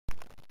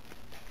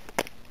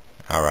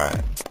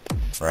Alright,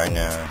 right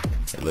now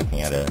you're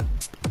looking at a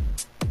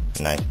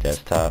nice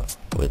desktop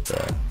with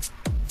a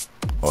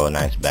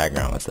nice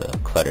background with a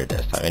cluttered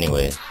desktop.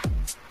 Anyways,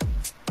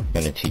 I'm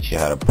gonna teach you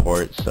how to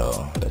port,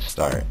 so let's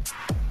start.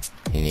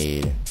 You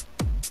need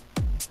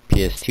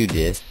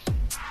Ps2Dis,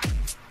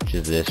 which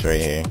is this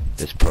right here,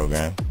 this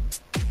program.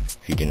 If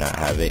you do not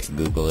have it,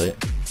 Google it.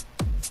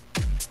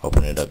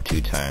 Open it up 2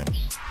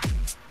 times.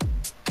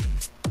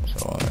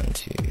 So 1,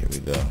 2, here we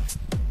go.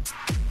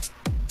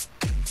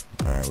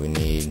 Alright, you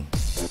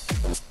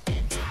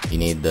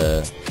need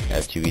the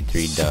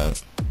Ps2Dis dump,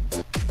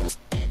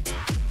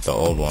 the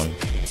old one,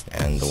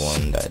 and the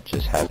one that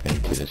just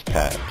happened to this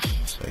patch.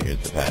 So here's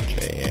the patch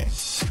right here.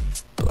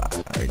 Blah,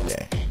 right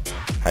there.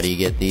 How do you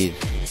get these?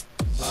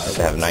 You have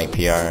to have night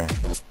PR,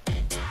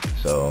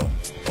 or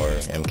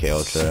MK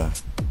Ultra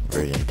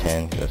version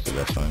 10, that's the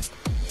best one.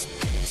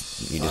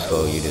 You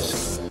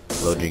just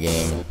load your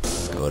game,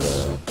 go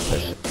to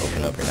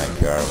open up your night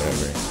PR or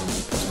whatever,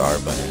 press the R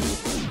button,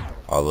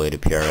 all the way to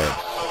PRX,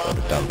 go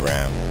to dump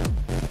RAM,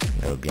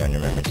 and it'll be on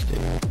your memory stick.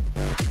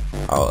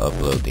 I'll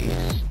upload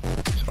these,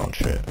 so don't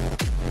trip.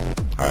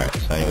 Alright,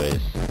 so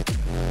anyways,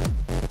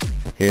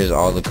 here's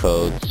all the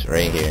codes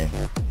right here,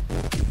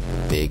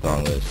 big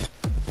long list,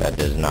 that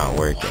does not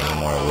work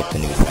anymore with the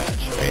new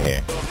patch, right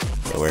here.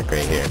 They work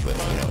right here, but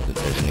you know,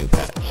 there's a new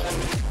patch.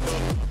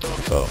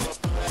 So,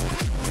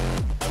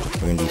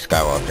 we're gonna do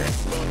Skywalker.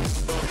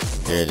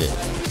 Here it is.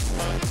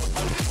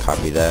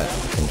 Copy that,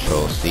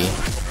 Control C,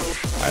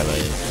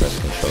 highlight it, press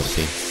Control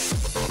C,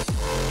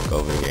 go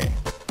over here,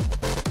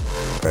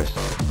 press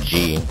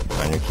G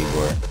on your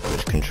keyboard,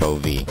 push Control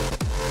V,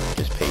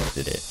 just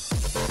pasted it.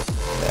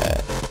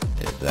 That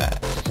is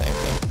that, same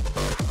thing.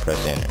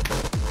 Press enter.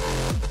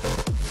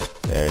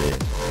 There it is.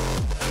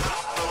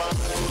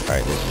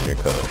 Alright, this is your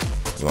code.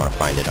 You want to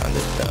find it on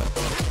this dump.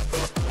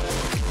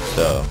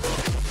 So,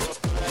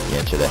 you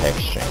enter the hex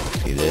string.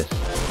 See this?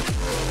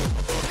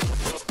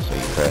 So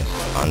you press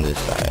on this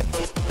side,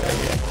 right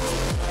here.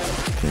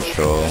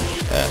 Control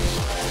S.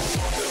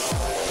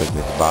 Click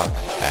this box,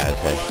 add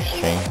hex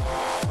string.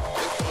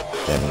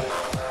 Then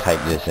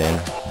type this in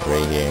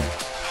right here.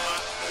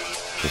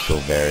 This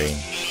will vary,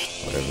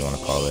 whatever you want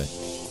to call it,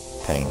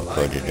 depending on the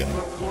code you're doing.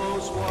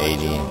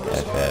 80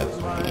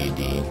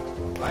 FFBD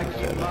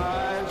 27.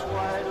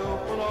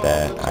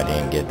 That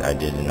I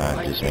did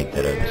not just make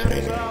that up. It's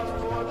right here.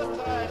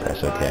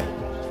 That's okay.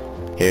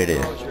 Here it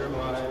is.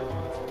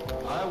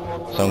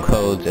 Some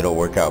codes it'll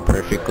work out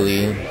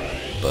perfectly,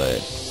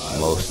 but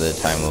most of the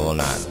time it will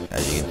not.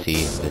 As you can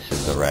see, this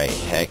is the right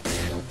hex.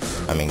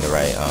 The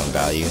right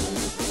value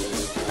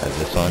as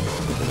this one.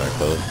 This is our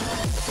code,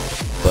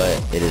 but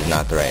it is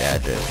not the right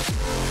address.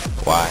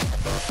 Why?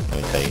 Let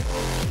me tell you.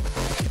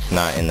 It's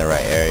not in the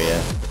right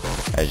area.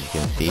 As you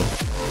can see,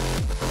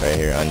 right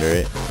here under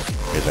it.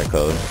 Here's our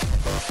code.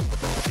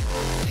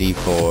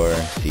 C4,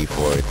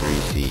 C4,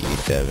 3C,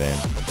 E7.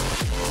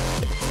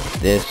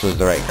 This was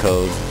the right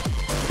code.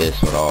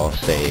 This would all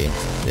say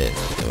this.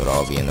 It would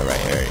all be in the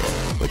right area,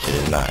 which it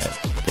is not.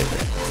 It's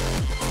different.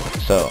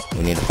 So,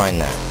 we need to find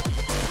that.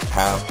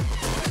 How?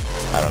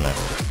 I don't know.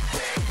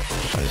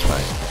 I'm just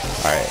fine.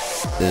 Alright,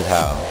 this is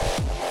how.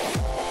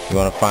 You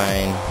want to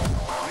find,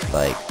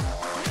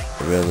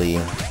 really, a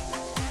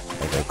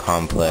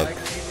complex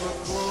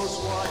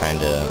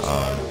kind of,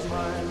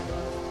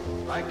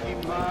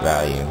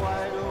 value.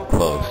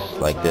 Close,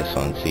 like this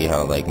one. See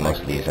how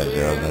most of these have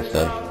zeros and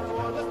stuff?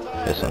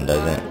 This one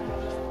doesn't.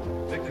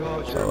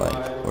 So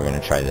we're gonna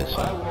try this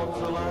one.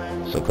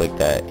 So click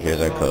that.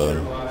 Here's our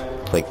code.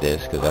 Click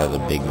this because it has a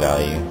big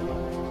value.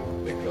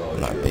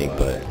 Not big,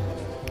 but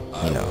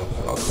you know,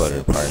 all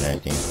cluttered apart and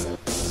everything.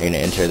 You're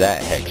gonna enter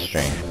that hex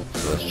string.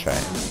 So let's try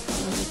it.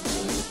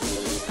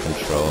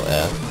 Control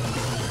F.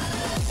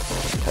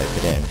 Type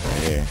it in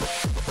right here.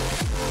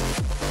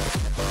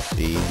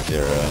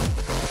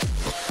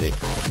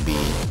 C06B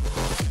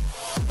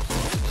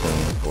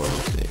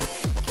 1646.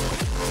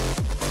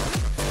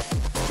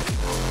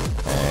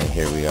 And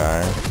here we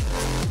are.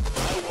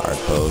 Our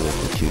code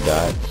with the 2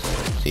 dots.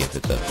 Let's see if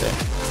it's up there.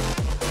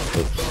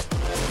 Oops.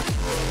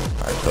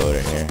 Our code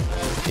in here.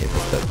 Let's see if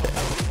it's up there.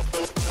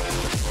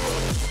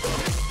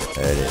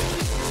 There it is.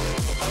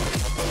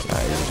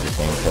 Now this is the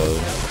same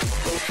code.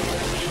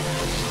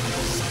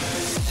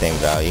 Same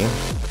value.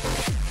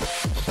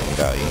 Same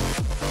value.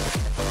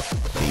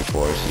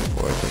 C4,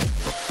 C4,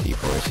 3,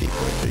 C4,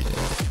 C4, 3.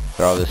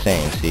 They're all the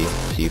same, see?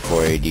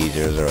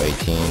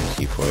 C4AD0018,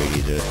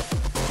 C4AD00.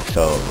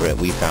 So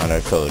we found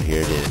our code.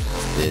 Here it is.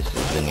 This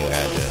is the new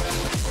address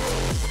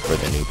for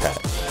the new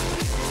patch.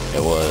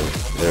 It was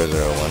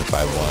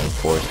 00151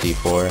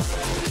 4C4.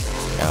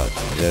 Now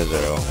it's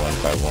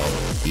 00151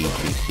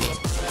 D2C.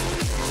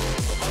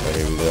 So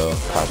here we go.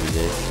 Copy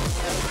this.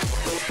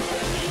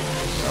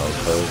 Our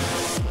code.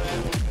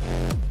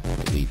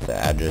 Delete the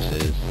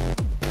addresses.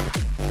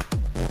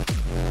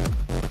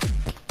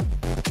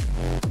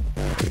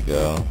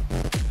 Go.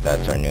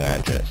 That's our new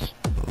address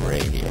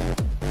right here.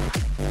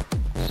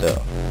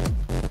 So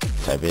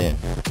type it in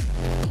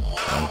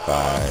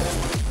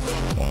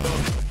 151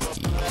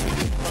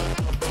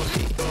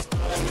 E2C.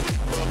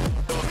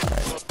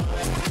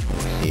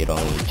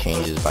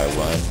 changes by 1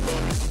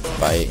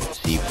 byte,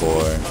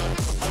 C4,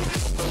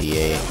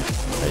 C8,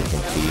 as you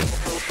can see,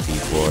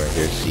 C4,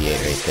 here's C8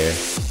 right there.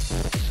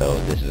 So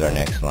this is our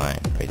next line,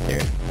 right there,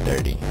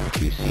 30,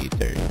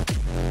 2C30.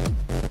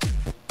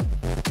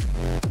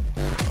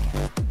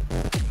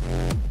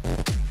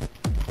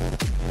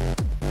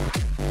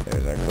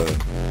 There's our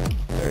code,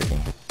 30.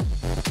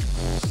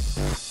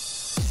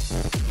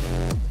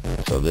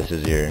 So this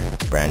is your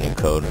brand new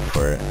code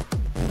for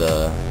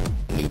the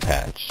new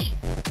patch.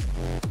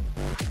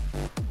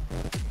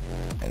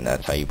 And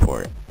that's how you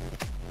port.